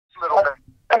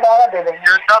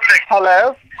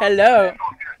Hello. Hello.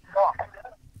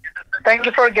 Thank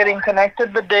you for getting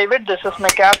connected with David. This is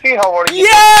McAfee. How are you?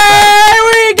 Yay!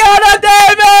 We got a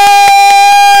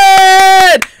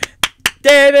David!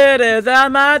 David is a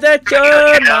mother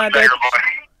chode,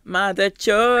 mother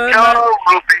chode. No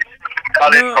rupees,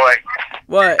 darling boy.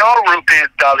 What? No rupees,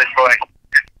 darling boy.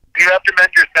 You have to mend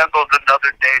your sandals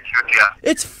another day, Julia.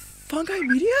 It's Fungi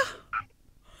Media?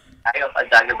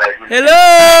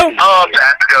 Hello! Oh,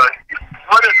 that's good.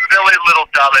 What a silly little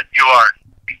darling you are.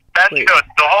 That's Wait. good.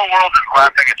 The whole world is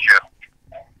laughing at you.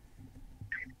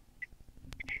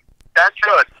 That's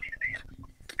good.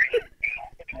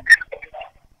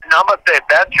 Namaste,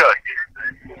 that's good.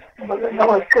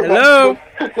 Hello?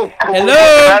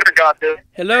 Hello? Better got this.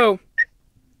 Hello?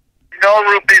 No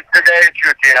rupees today,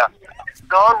 Julia.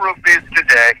 No rupees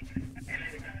today.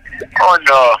 Oh,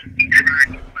 no.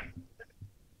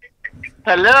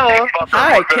 Hello.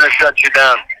 Hi, We're going to shut you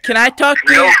down. Can I talk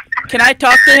to No. Can I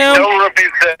talk to him? No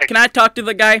rupees today. Can I talk to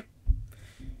the guy?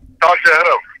 Talk to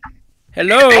who?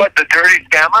 Hello? What, the dirty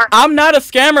scammer? I'm not a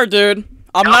scammer, dude.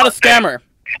 I'm not a scammer.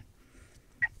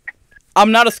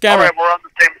 I'm not a scammer. Alright, we're on the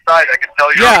same side. I can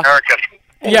tell you're Yeah. American.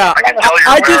 Yeah, I can tell you're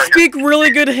I American. just speak really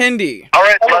good Hindi.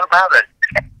 Alright, let him have it.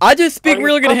 I just speak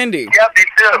really good Hindi. Yeah, me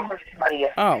too.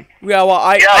 Oh, yeah. Well,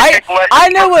 I speak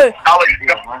lessons know from what Alex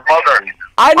mother.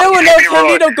 I know I'll enough give you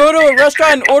Hindi one. to go to a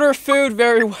restaurant and order food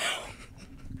very well.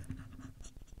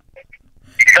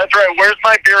 That's right. Where's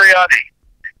my biryani?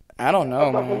 I don't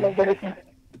know, man.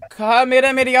 Kaha mera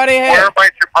biryani hai? Where are my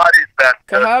chapatis, bastard?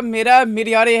 Kaha mera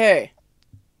biryani hai?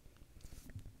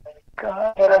 Give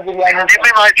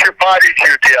me my chapati,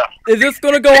 Julia. Is this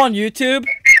gonna go on YouTube?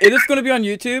 Is this gonna be on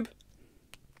YouTube?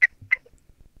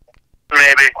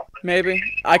 Maybe. Maybe.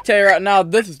 I tell you right now,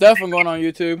 this is definitely going on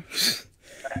YouTube. This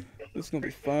is gonna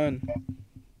be fun.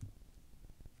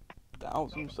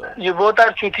 Thousands of. You both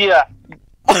are chutia.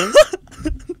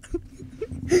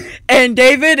 And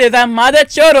David is a mother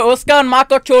chode. Uska maa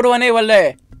ko chodwane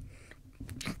wale.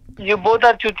 You both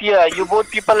are chutia. You both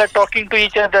people are talking to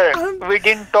each other. We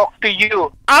didn't talk to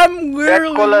you. I'm That's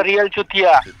called a literally. real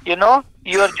chutia. You know?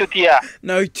 You are chutia.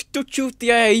 No, tu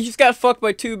chutia. He just got fucked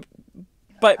by two.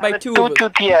 By two तू of us.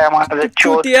 चुतिया है mother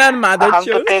चोद. Chutia and mother हम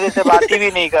तो chode. तेरे से बात ही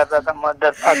भी नहीं कर रहा था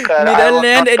मदर फकर. मेरा I was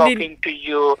land not इतनी- talking to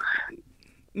you.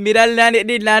 मेरा लैंड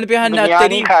लैंड पे हन्ना बिरयानी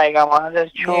तेरी. खाएगा मदर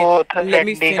चोद. Let me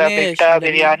लड्डी का finish. बेटा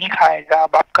बिरयानी खाएगा.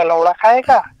 बाप का लौड़ा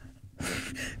खाएगा.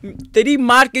 तेरी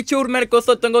मार के चोर मेरे को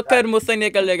सतंगो कर मुझसे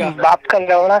निकलेगा. बाप का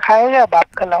लौड़ा खाएगा.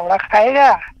 बाप का लौड़ा खाएगा.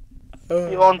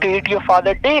 You want to eat your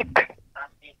father dick?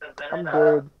 I'm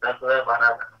dead.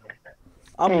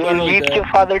 I'm You will literally eat dead. your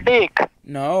father dick.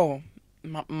 No.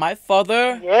 My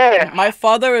father. Yeah. My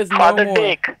father is Father no more.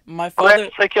 dick. My father.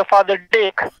 Let's suck your father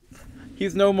dick.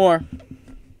 He's no more.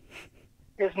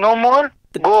 There's no more?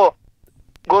 Go.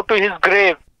 Go to his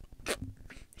grave.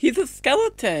 He's a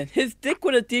skeleton. His dick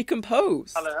would have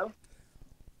decomposed. Hello?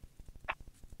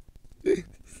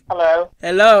 Hello?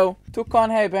 Hello. Tu kaun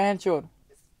hai, bahanchod?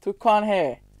 Tu kaun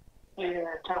hai?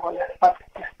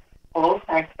 Oh,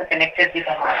 thanks for connected with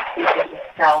us.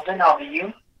 6,000, how are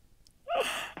you?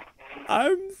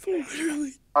 I'm so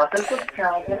literally.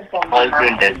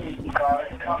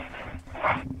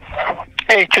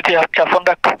 Hey, Chutia, phone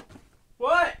rack.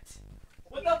 What?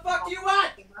 What the fuck do you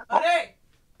want? Hey!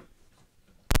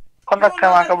 Phone rack है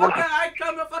वहाँ का बोल. I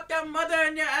come to fuck your mother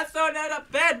and your ass out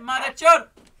of bed, mother chod.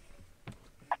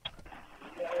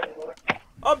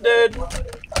 I'm dead.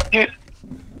 You-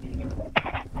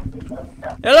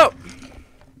 Hello.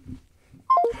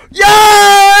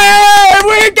 Yay!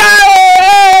 We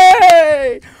got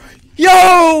it!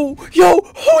 Yo! Yo!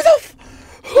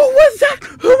 Who was that?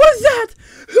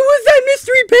 Who was that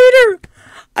mystery painter?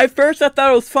 At first I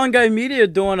thought it was Fungi Media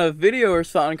doing a video or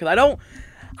something, because I don't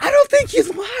think he's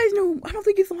live. No, I don't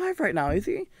think he's live right now, is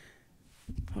he?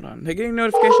 Hold on, they getting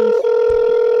notifications?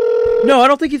 No, I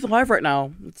don't think he's live right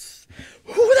now.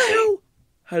 Who the hell?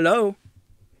 Hello?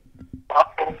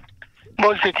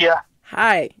 बोल Chutia.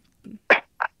 Hi.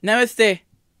 Namaste.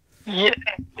 Yeah.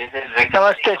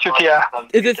 Namaste, Chutia.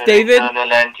 Is this David?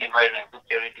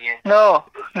 No,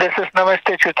 this is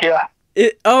Namaste, Chutia.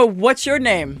 Oh, what's your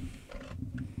name?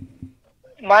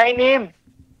 My name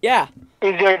Yeah.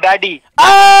 is your daddy.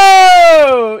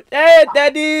 Oh! Hey,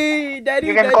 daddy! Daddy,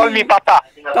 You can call me Papa.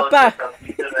 Papa.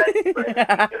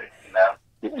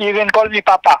 You can call me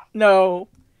Papa. No.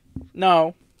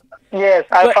 No. Yes,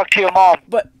 I But- fucked your mom.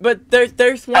 But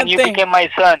there's one And you thing. became my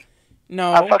son. I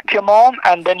No. fucked your mom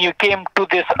and then you came to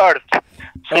this earth.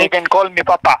 So you can call me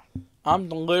Papa. I'm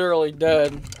literally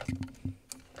dead.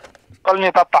 Call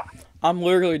me Papa. I'm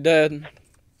literally dead.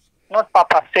 Not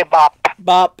Papa, say Bap.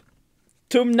 Bop.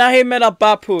 तुम नहीं मेरा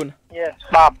बाप हूँ. Yes,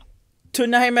 बाप. तू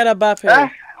नहीं मेरा बाप है. Huh?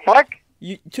 What?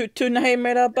 तू नहीं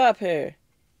मेरा बाप है.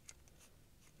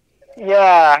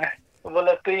 Yeah.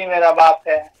 बोले तू ही मेरा बाप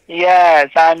है. Yes,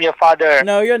 I am your father.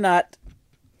 No, you're not.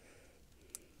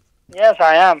 Yes,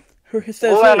 I am. Who says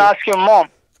Go who? and ask your mom.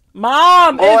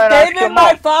 Mom, Go and is ask your David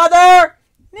my mom. father?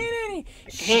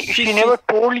 She never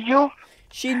told you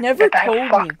She never that I told me.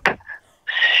 fucked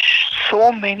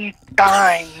so many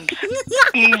times,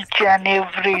 each and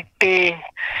every day,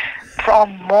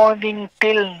 from morning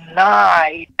till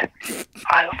night.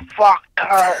 I fucked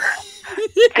her.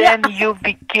 Then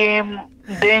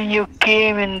you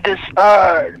came in this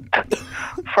earth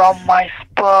from my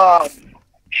sperm.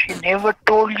 She never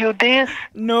told you this?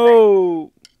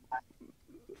 No.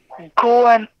 Go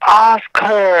and ask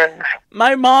her.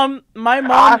 My mom.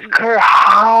 Ask her,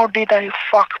 how did I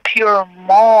fuck your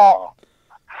mom?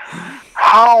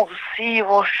 How she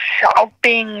was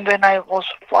shouting when I was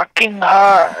fucking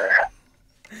her.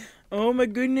 Oh my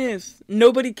goodness.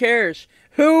 Nobody cares.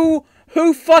 Who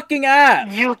fucking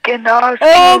asked? You can ask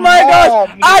Oh your my gosh. mom.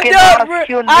 You I can don't ask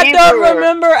your I don't neighbor.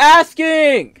 remember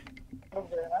asking.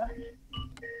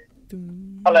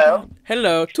 Hello?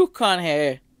 Hello, तू कौन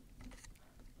है?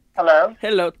 Hello?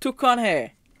 Hello, तू कौन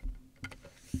है?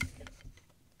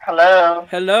 Hello?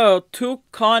 Hello, तू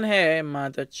कौन है?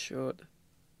 Mother chod.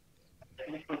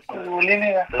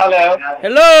 Hello?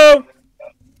 Hello.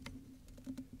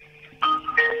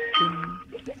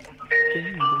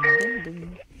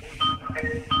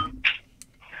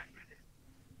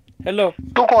 Hello.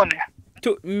 तू कौन है? तू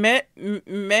मैं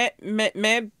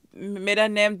मेरा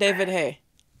नाम डेविड है.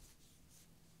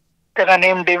 तेरा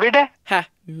नेम डेविड है? हाँ,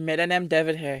 मेरा नाम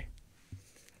डेविड है.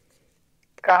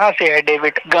 कहाँ से है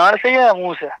डेविड? गांड से या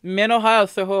मुंह से? मैं ओहायो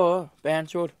से हो, बहन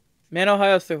चोद. मैं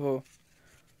ओहायो से हो.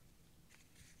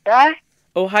 क्या है?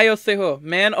 ओहायो से हो.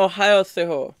 मैं ओहायो से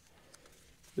हो.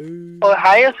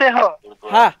 ओहायो से हो?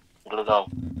 हाँ.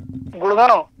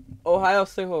 गुड़गांव? ओहायो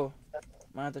से हो.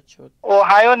 माता चोद.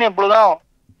 ओहायो ने गुड़गांव?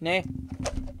 ने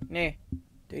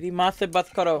तेरी माँ से बात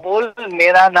करो. बोल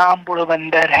मेरा नाम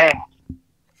बुड़बंदर है.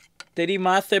 तेरी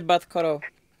माँ से बात करो.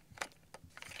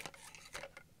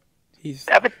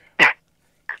 अबे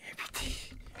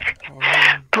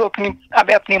तू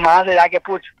अपनी माँ से जाके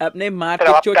पूछ. अपने माँ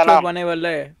के चोट बने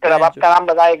वाले. तेरा बाप का नाम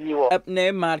बताएगी वो.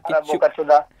 अपने माँ की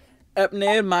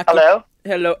अपने माँ की. हेलो.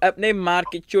 हेलो, अपने माँ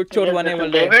की चोट बने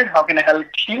वाले. David, how can I help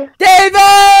you?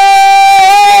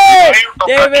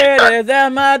 David is a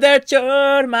mother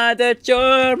chore.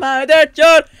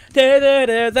 David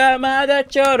is a mother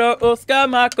chore. उसका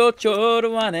माँ को चोर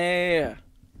बने.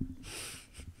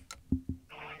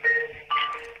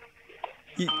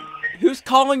 Who's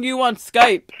calling you on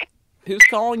Skype?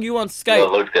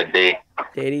 Log out कर दे.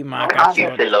 तेरी माँ का ठीक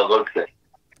चोर. से लॉग आउट कर.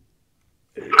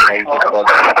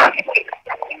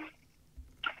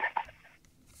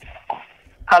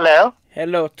 हेलो.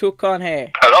 हेलो, तू कौन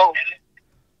है? Hello.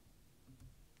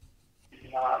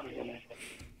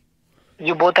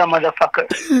 You both are motherfucker.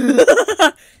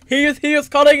 He is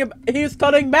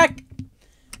calling back.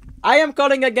 I am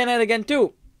calling again and again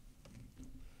too.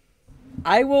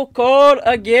 I will call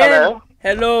again.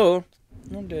 Hello.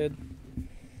 I'm dead.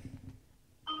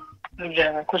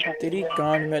 तेरी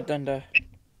गांड में डंडा.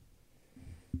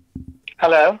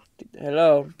 Hello. Hello,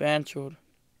 Banchur.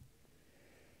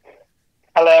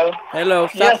 Hello. Hello.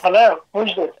 Yes, hello.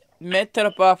 Who's this? मैं तेरा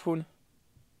बाप हूँ.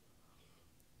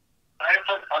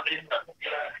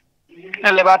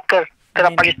 ले बात कर. तेरा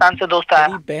पाकिस्तान से दोस्त आया.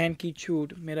 तेरी बहन की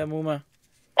चूड़ मेरा मुंह में.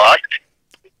 What?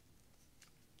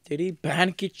 तेरी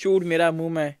बहन की चूड़ मेरा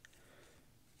मुंह में.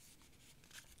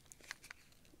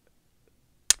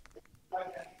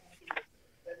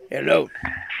 हेलो.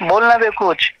 बोलना बे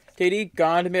कुछ. तेरी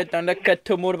गांड में डंडा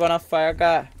कट्ठू मोड़ बना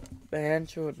फायका. बहन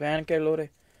चूड़, बहन के लोरे,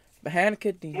 बहन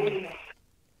के दी.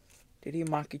 तेरी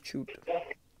माँ की चूड़.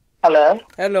 Hello.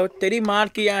 हेलो, तेरी माँ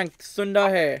की आंख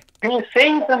सुंदर है. He is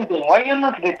saying something. Why you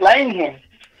not replying him?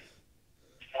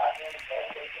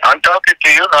 I'm talking to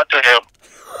you, not to him.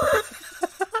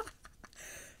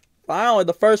 Finally,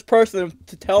 the first person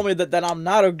to tell me that I'm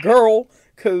not a girl,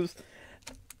 because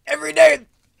every day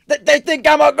they think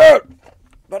I'm a girl,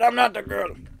 but I'm not the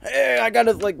girl. Hey, I got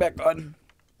his leg back on.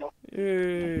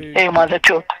 Hey, mother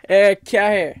chok. Hey, क्या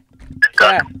है?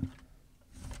 क्या?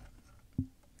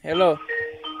 Hello.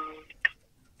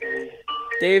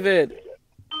 David.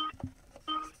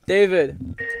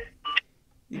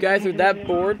 You guys are that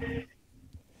bored?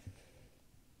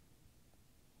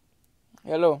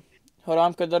 Hello.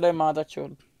 Haram ka dale mother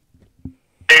chod.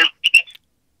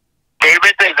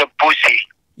 David is a pussy.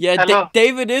 Yeah, Hello.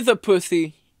 David is a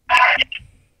pussy.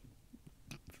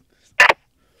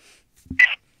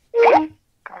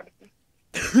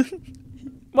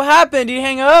 What happened? Did you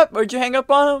hang up? Or did you hang up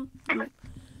on him?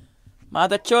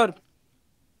 Mother chod.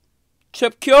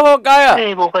 Chip क्यों हो गया?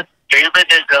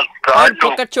 David is a कौन god.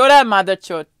 पोका चोर है mother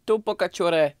chod? तू पोका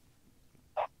चोर है.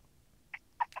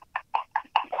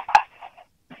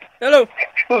 Hello.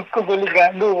 उसको बोली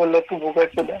गांडू बोलो तू बोका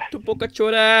चुदा तू पोका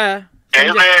चोर है.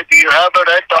 David, do you have a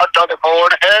red dot on the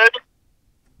forehead?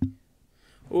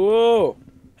 Oh.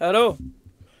 Hello.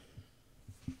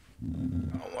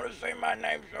 I want to say my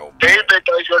name so bad. David,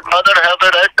 does your mother have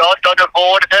a red dot on the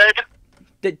forehead?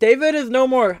 David is no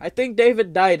more. I think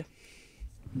David died.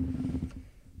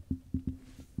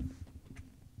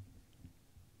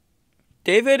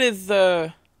 David is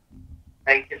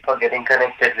Thank you for getting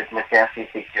connected with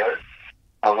McAfee Secure.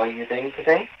 How are you doing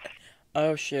today?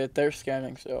 oh shit, they're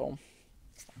scamming, so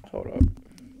hold up.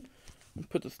 I'll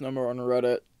put this number on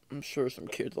Reddit. I'm sure some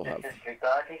kids will have. This is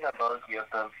regarding about your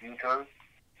computer's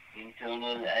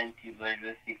internal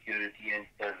antivirus security and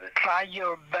service. try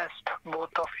your best both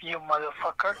of you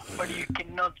motherfucker but you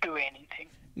cannot do anything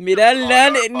मेरा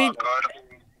land इतनी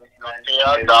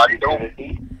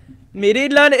मेरी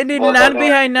land इतनी land भी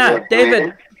है ना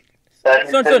David.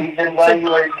 सुन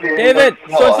David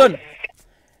सुन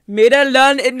मेरा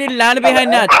land इतनी land भी है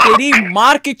ना तेरी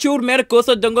मार की चूर मेरे को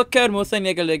से दंगो के और मुंह से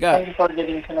निकलेगा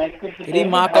तेरी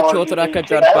माँ का चौथरा का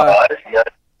जरपा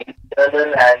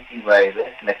Internal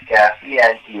antivirus, McAfee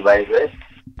antivirus,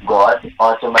 got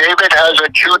automatic. David has a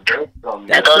tooth. He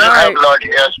That's doesn't right. have blood, he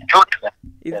has tooth.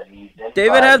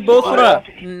 David has bosura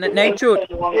नहीं चूर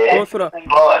bosura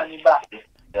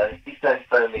The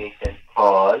confirmation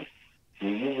call. Do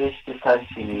you wish to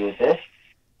continue this,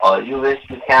 or you wish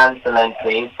to cancel and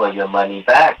claim for your money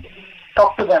back?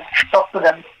 talk to them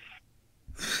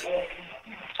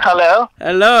hello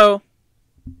hello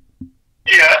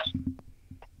Yes.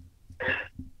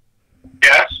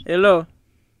 Yes. hello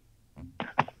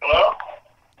Hello?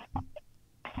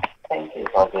 Thank you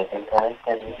for getting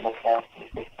connected with McAfee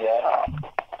Secure.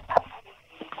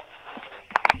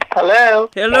 hello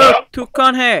hello तू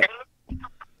कौन है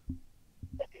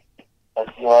But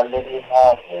you already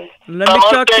have it.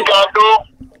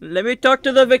 let me talk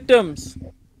to the victims.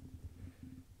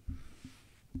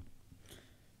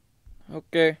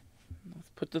 Okay, let's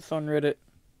put this on Reddit.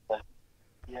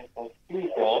 Your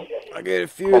computer I get a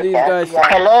few of these guys.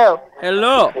 hello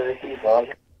Hello. security is all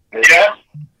Yes.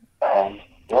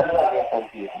 what about your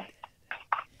computer?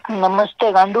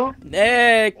 नमस्ते गांडू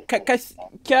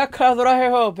क्या खा रहे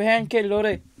हो बहन के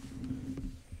लोरे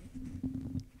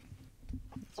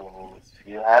So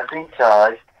you have been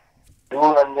charged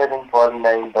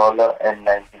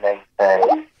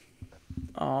 $249.99.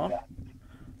 Aw.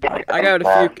 I got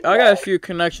a few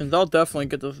connections. I'll definitely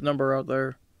get this number out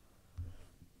there.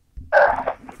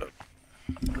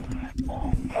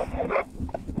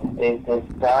 It was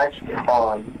charged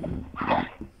on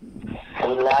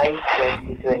July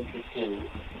 2022.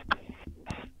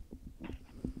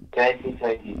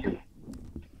 2022.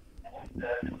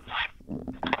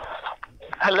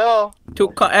 hello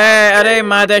अरे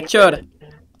मादर चोर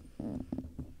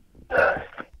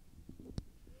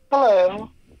hello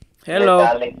Hello. Miss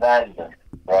Alexander,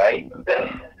 right? My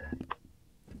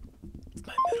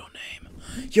middle name.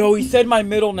 Yo, he said my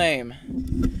middle name.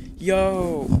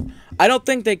 Yo. I don't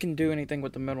think they can do anything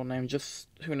with the middle name. Just,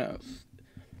 who knows?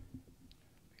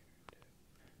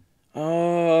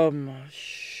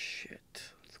 Shit.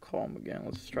 Let's call him again.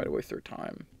 Let's try to waste their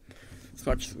time. As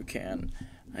much as we can.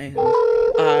 I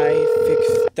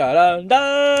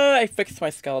fixed my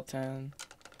skeleton.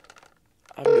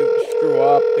 I moved to screw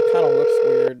up. It kind of looks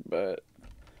weird, but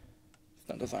it's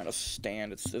not designed to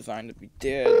stand. It's designed to be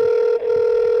dead.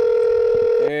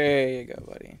 There you go,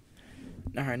 buddy.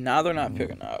 Alright, now they're not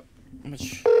picking up.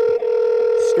 Which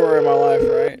story of my life,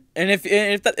 right? And if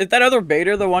that other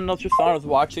baiter, the one that you saw I was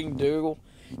watching, do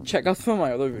check out some of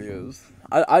my other videos.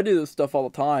 I do this stuff all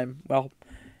the time. Well,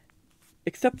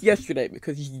 except yesterday,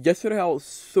 because yesterday I was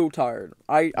so tired.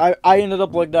 I ended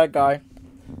up like that guy.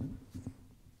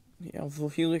 Yeah,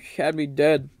 he had me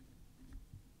dead.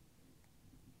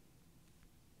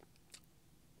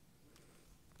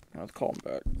 Let's call him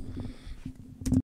back.